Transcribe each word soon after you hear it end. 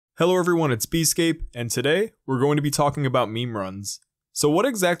Hello everyone, it's EZScape, and today we're going to be talking about meme runs. So what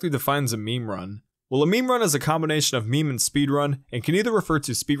exactly defines a meme run? Well, a meme run is a combination of meme and speedrun, and can either refer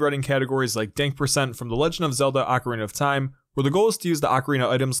to speedrunning categories like Dank from The Legend of Zelda Ocarina of Time, where the goal is to use the Ocarina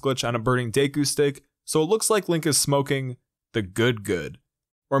items glitch on a burning Deku stick, so it looks like Link is smoking the good.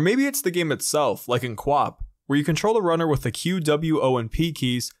 Or maybe it's the game itself, like in QWOP, where you control the runner with the Q, W, O, and P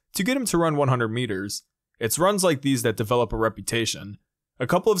keys to get him to run 100 meters. It's runs like these that develop a reputation. A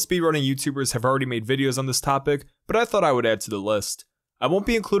couple of speedrunning YouTubers have already made videos on this topic, but I thought I would add to the list. I won't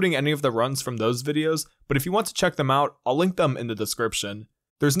be including any of the runs from those videos, but if you want to check them out, I'll link them in the description.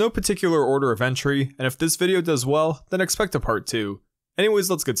 There's no particular order of entry, and if this video does well, then expect a part 2.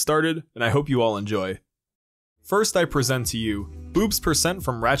 Anyways, let's get started, and I hope you all enjoy. First, I present to you Boobs %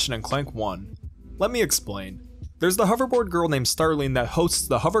 from Ratchet and Clank 1. Let me explain. There's the hoverboard girl named Starling that hosts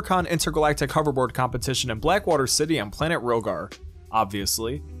the HoverCon Intergalactic Hoverboard Competition in Blackwater City on planet Rogar.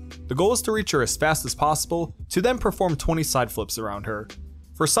 Obviously. The goal is to reach her as fast as possible, to then perform 20 side flips around her.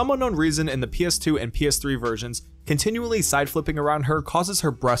 For some unknown reason in the PS2 and PS3 versions, continually side flipping around her causes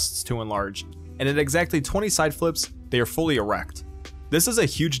her breasts to enlarge, and at exactly 20 side flips, they are fully erect. This is a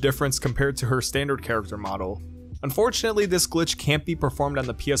huge difference compared to her standard character model. Unfortunately, this glitch can't be performed on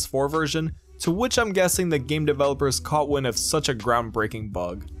the PS4 version, to which I'm guessing the game developers caught wind of such a groundbreaking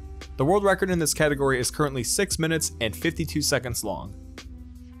bug. The world record in this category is currently 6 minutes and 52 seconds long.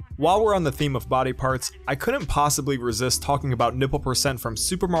 While we're on the theme of body parts, I couldn't possibly resist talking about Nipple % from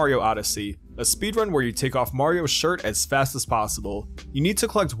Super Mario Odyssey, a speedrun where you take off Mario's shirt as fast as possible. You need to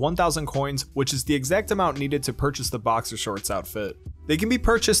collect 1,000 coins, which is the exact amount needed to purchase the boxer shorts outfit. They can be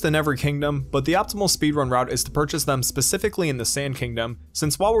purchased in every kingdom, but the optimal speedrun route is to purchase them specifically in the Sand Kingdom,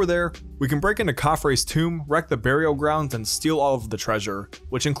 since while we're there, we can break into Khafre's tomb, wreck the burial grounds, and steal all of the treasure,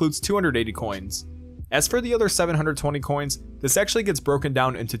 which includes 280 coins. As for the other 720 coins, this actually gets broken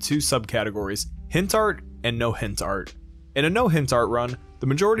down into two subcategories, hint art and no hint art. In a no hint art run, the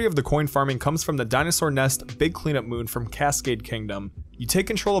majority of the coin farming comes from the Dinosaur Nest Big Cleanup Moon from Cascade Kingdom. You take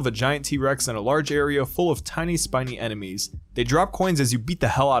control of a giant T-Rex in a large area full of tiny spiny enemies. They drop coins as you beat the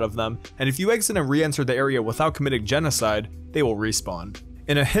hell out of them, and if you exit and re-enter the area without committing genocide, they will respawn.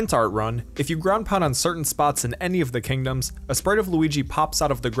 In a hint art run, if you ground pound on certain spots in any of the kingdoms, a sprite of Luigi pops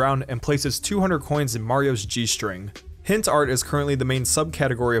out of the ground and places 200 coins in Mario's G-string. Hint art is currently the main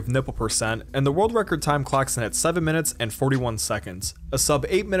subcategory of Nipple %, and the world record time clocks in at 7 minutes and 41 seconds, a sub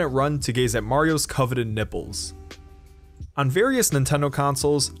 8-minute run to gaze at Mario's coveted nipples. On various Nintendo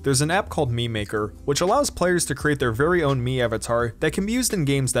consoles, there's an app called Meme Maker, which allows players to create their very own Mii avatar that can be used in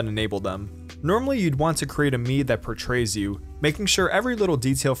games that enable them. Normally you'd want to create a Mii that portrays you, making sure every little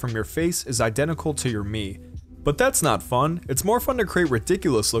detail from your face is identical to your Mii. But that's not fun, it's more fun to create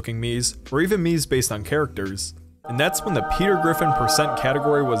ridiculous looking Miis, or even Miis based on characters. And that's when the Peter Griffin %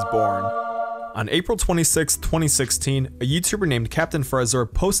 category was born. On April 26, 2016, a YouTuber named Captain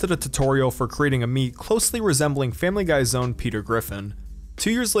Frezzer posted a tutorial for creating a Mii closely resembling Family Guy's own Peter Griffin.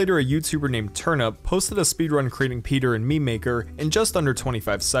 2 years later, a YouTuber named Turnip posted a speedrun creating Peter in Meme Maker in just under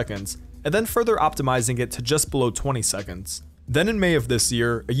 25 seconds, and then further optimizing it to just below 20 seconds. Then in May of this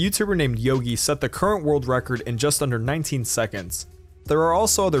year, a YouTuber named Yogi set the current world record in just under 19 seconds. There are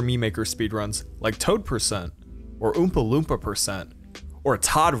also other Meme Maker speedruns, like Toad %, or Oompa Loompa %, or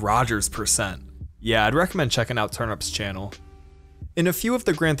Todd Rogers %. Yeah, I'd recommend checking out Turnip's channel. In a few of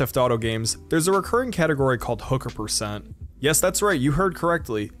the Grand Theft Auto games, there's a recurring category called Hooker %. Yes, that's right, you heard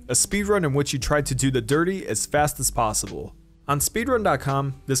correctly, a speedrun in which you try to do the dirty as fast as possible. On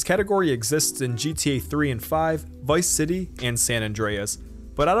speedrun.com, this category exists in GTA 3 and 5, Vice City, and San Andreas.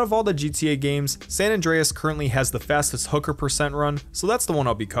 But out of all the GTA games, San Andreas currently has the fastest Hooker % run, so that's the one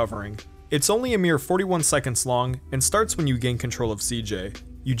I'll be covering. It's only a mere 41 seconds long, and starts when you gain control of CJ.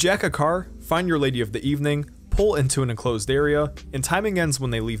 You jack a car, find your lady of the evening, pull into an enclosed area, and timing ends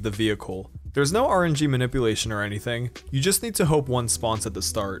when they leave the vehicle. There's no RNG manipulation or anything, you just need to hope one spawns at the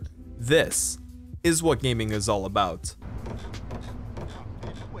start. This is what gaming is all about.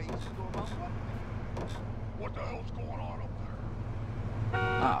 What the hell's going on up there?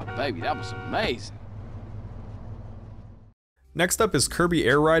 Ah, baby, that was amazing. Next up is Kirby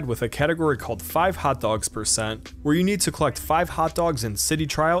Air Ride with a category called 5 hot dogs %, where you need to collect 5 hot dogs in City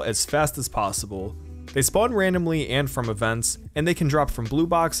Trial as fast as possible. They spawn randomly and from events, and they can drop from blue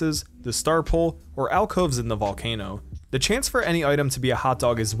boxes, the star pole, or alcoves in the volcano. The chance for any item to be a hot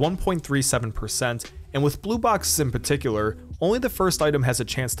dog is 1.37%, and with blue boxes in particular, only the first item has a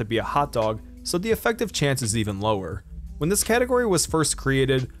chance to be a hot dog, so the effective chance is even lower. When this category was first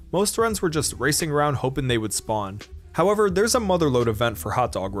created, most runs were just racing around hoping they would spawn. However, there's a motherlode event for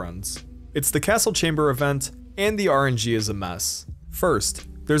hot dog runs. It's the Castle Chamber event, and the RNG is a mess. First,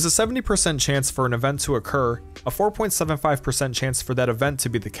 There's a 70% chance for an event to occur, a 4.75% chance for that event to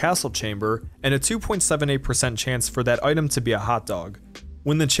be the castle chamber, and a 2.78% chance for that item to be a hot dog.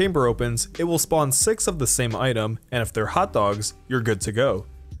 When the chamber opens, it will spawn 6 of the same item, and if they're hot dogs, you're good to go.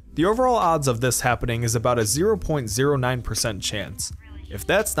 The overall odds of this happening is about a 0.09% chance. If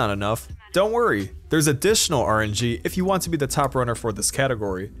that's not enough, don't worry, there's additional RNG if you want to be the top runner for this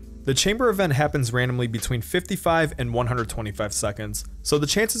category. The chamber event happens randomly between 55 and 125 seconds, so the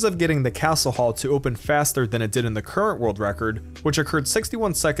chances of getting the castle hall to open faster than it did in the current world record, which occurred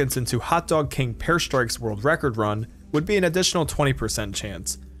 61 seconds into Hot Dog King Pearstrike's world record run, would be an additional 20%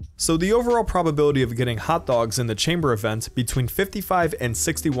 chance. So the overall probability of getting hot dogs in the chamber event between 55 and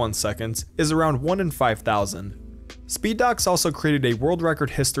 61 seconds is around 1 in 5,000. SpeedDocs also created a world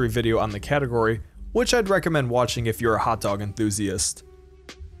record history video on the category, which I'd recommend watching if you're a hot dog enthusiast.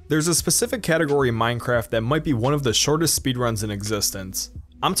 There's a specific category in Minecraft that might be one of the shortest speedruns in existence.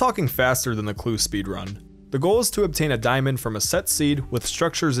 I'm talking faster than the Clue speedrun. The goal is to obtain a diamond from a set seed with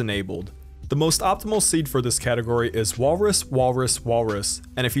structures enabled. The most optimal seed for this category is Walrus, Walrus, Walrus,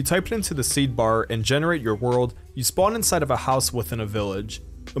 and if you type it into the seed bar and generate your world, you spawn inside of a house within a village.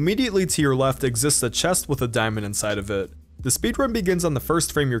 Immediately to your left exists a chest with a diamond inside of it. The speedrun begins on the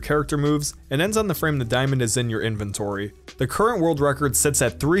first frame your character moves and ends on the frame the diamond is in your inventory. The current world record sits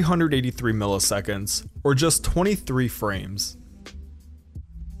at 383 milliseconds, or just 23 frames.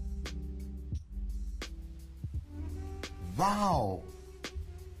 Wow!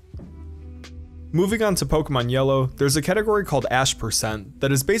 Moving on to Pokemon Yellow, there's a category called Ash Percent that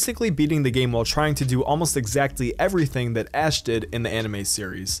is basically beating the game while trying to do almost exactly everything that Ash did in the anime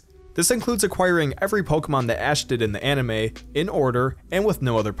series. This includes acquiring every Pokemon that Ash did in the anime, in order, and with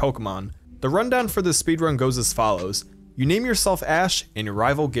no other Pokemon. The rundown for this speedrun goes as follows. You name yourself Ash and your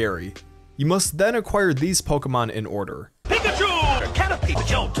rival Gary. You must then acquire these Pokemon in order. Pikachu!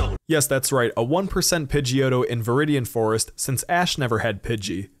 Pikachu! Yes, that's right, a 1% Pidgeotto in Viridian Forest since Ash never had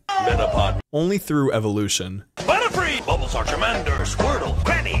Pidgey. Metapod. Only through evolution. Butterfree! Bulbasaur, Charmander, Squirtle,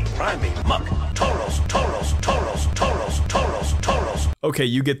 Granny, Primate, Muck, Tauros, Tauros, Tauros, Tauros, Tauros, Tauros. Okay,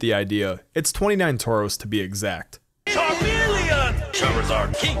 you get the idea. It's 29 Tauros to be exact. Charmeleon!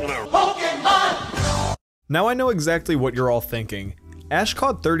 Charizard, Kingler, Pokemon! Now I know exactly what you're all thinking. Ash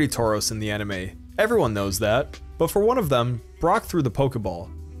caught 30 Tauros in the anime. Everyone knows that. But for one of them, Brock threw the Pokeball.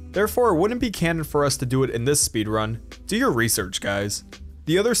 Therefore, it wouldn't be canon for us to do it in this speedrun. Do your research, guys.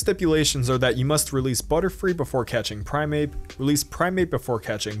 The other stipulations are that you must release Butterfree before catching Primeape, release Primeape before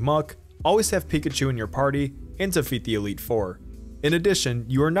catching Muck, always have Pikachu in your party, and defeat the Elite Four. In addition,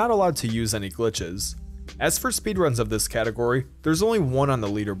 you are not allowed to use any glitches. As for speedruns of this category, there's only one on the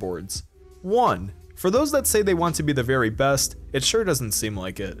leaderboards. One! For those that say they want to be the very best, it sure doesn't seem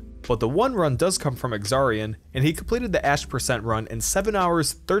like it. But the one run does come from Exarian, and he completed the Ash Percent run in 7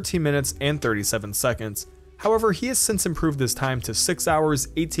 hours, 13 minutes, and 37 seconds. However, he has since improved his time to 6 hours,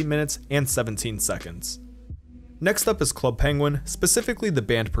 18 minutes, and 17 seconds. Next up is Club Penguin, specifically the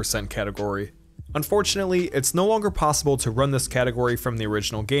banned percent category. Unfortunately, it's no longer possible to run this category from the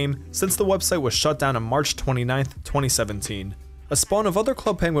original game since the website was shut down on March 29th, 2017. A spawn of other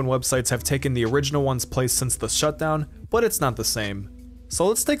Club Penguin websites have taken the original one's place since the shutdown, but it's not the same. So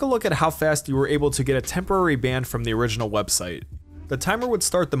let's take a look at how fast you were able to get a temporary ban from the original website. The timer would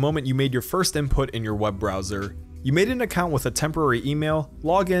start the moment you made your first input in your web browser. You made an account with a temporary email,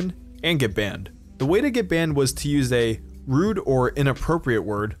 log in, and get banned. The way to get banned was to use a rude or inappropriate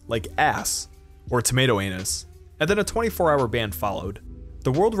word like ass or tomato anus, and then a 24-hour ban followed.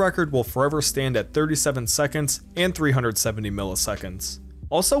 The world record will forever stand at 37 seconds and 370 milliseconds.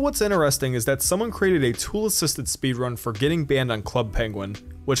 Also, what's interesting is that someone created a tool-assisted speedrun for getting banned on Club Penguin,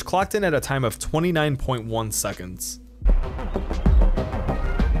 which clocked in at a time of 29.1 seconds.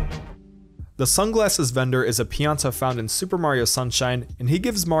 The sunglasses vendor is a Pianta found in Super Mario Sunshine, and he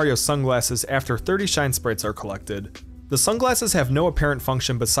gives Mario sunglasses after 30 shine sprites are collected. The sunglasses have no apparent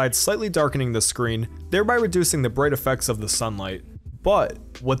function besides slightly darkening the screen, thereby reducing the bright effects of the sunlight. But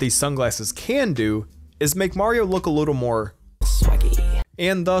what these sunglasses can do is make Mario look a little more swaggy.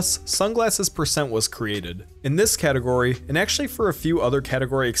 And thus, Sunglasses Percent was created. In this category, and actually for a few other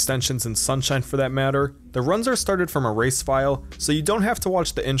category extensions in Sunshine for that matter, the runs are started from a race file, so you don't have to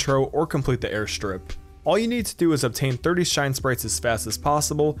watch the intro or complete the airstrip. All you need to do is obtain 30 shine sprites as fast as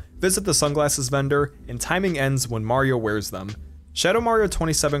possible, visit the sunglasses vendor, and timing ends when Mario wears them. Shadow Mario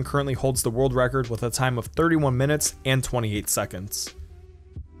 27 currently holds the world record with a time of 31 minutes and 28 seconds.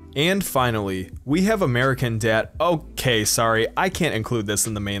 And finally, we have American Dad. Okay, sorry, I can't include this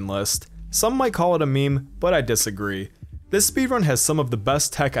in the main list. Some might call it a meme, but I disagree. This speedrun has some of the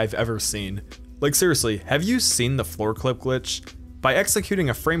best tech I've ever seen. Like seriously, have you seen the floor clip glitch? By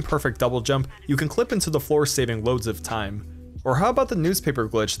executing a frame-perfect double jump, you can clip into the floor, saving loads of time. Or how about the newspaper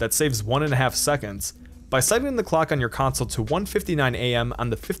glitch that saves 1.5 seconds? By setting the clock on your console to 1:59 AM on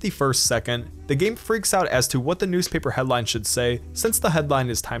the 51st second, the game freaks out as to what the newspaper headline should say, since the headline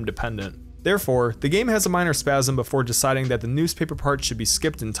is time dependent. Therefore, the game has a minor spasm before deciding that the newspaper part should be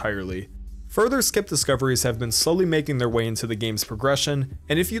skipped entirely. Further skip discoveries have been slowly making their way into the game's progression,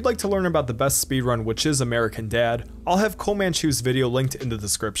 and if you'd like to learn about the best speedrun, which is American Dad, I'll have Cole Manchu's video linked in the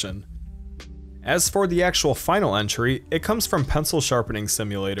description. As for the actual final entry, it comes from Pencil Sharpening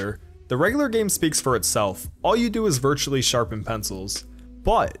Simulator. The regular game speaks for itself. All you do is virtually sharpen pencils.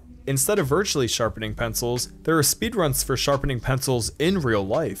 But instead of virtually sharpening pencils, there are speedruns for sharpening pencils in real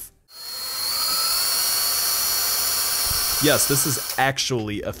life. Yes, this is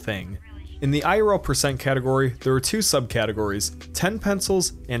actually a thing. In the IRL percent category, there are two subcategories, 10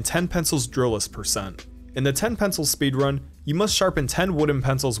 pencils and 10 pencils drillless percent. In the 10 pencils speedrun, you must sharpen 10 wooden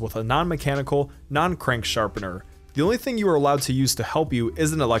pencils with a non-mechanical, non-crank sharpener. The only thing you are allowed to use to help you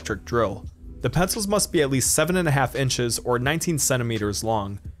is an electric drill. The pencils must be at least 7.5 inches or 19 centimeters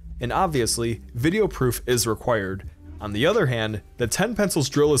long, and obviously, video proof is required. On the other hand, the 10 pencils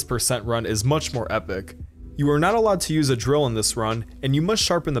drillless percent run is much more epic. You are not allowed to use a drill in this run, and you must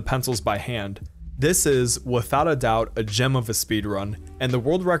sharpen the pencils by hand. This is, without a doubt, a gem of a speedrun, and the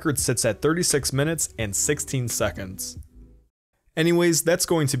world record sits at 36 minutes and 16 seconds. Anyways, that's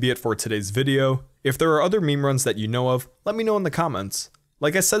going to be it for today's video. If there are other meme runs that you know of, let me know in the comments.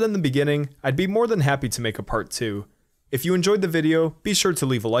 Like I said in the beginning, I'd be more than happy to make a part 2. If you enjoyed the video, be sure to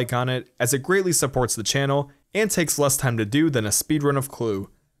leave a like on it, as it greatly supports the channel, and takes less time to do than a speedrun of Clue.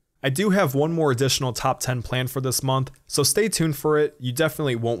 I do have one more additional top 10 planned for this month, so stay tuned for it, you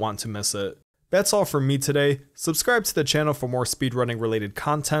definitely won't want to miss it. That's all from me today. Subscribe to the channel for more speedrunning related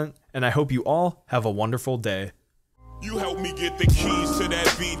content, and I hope you all have a wonderful day. You helped me get the keys to that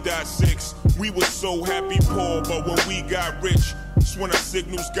V.6. We were so happy poor, but when we got rich, it's when our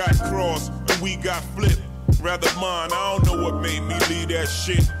signals got crossed and we got flipped. Rather mine, I don't know what made me leave that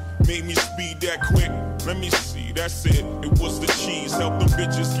shit. Made me speed that quick. Let me see, that's it. It was the cheese. Help them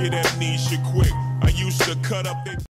bitches get amnesia quick. I used to cut up their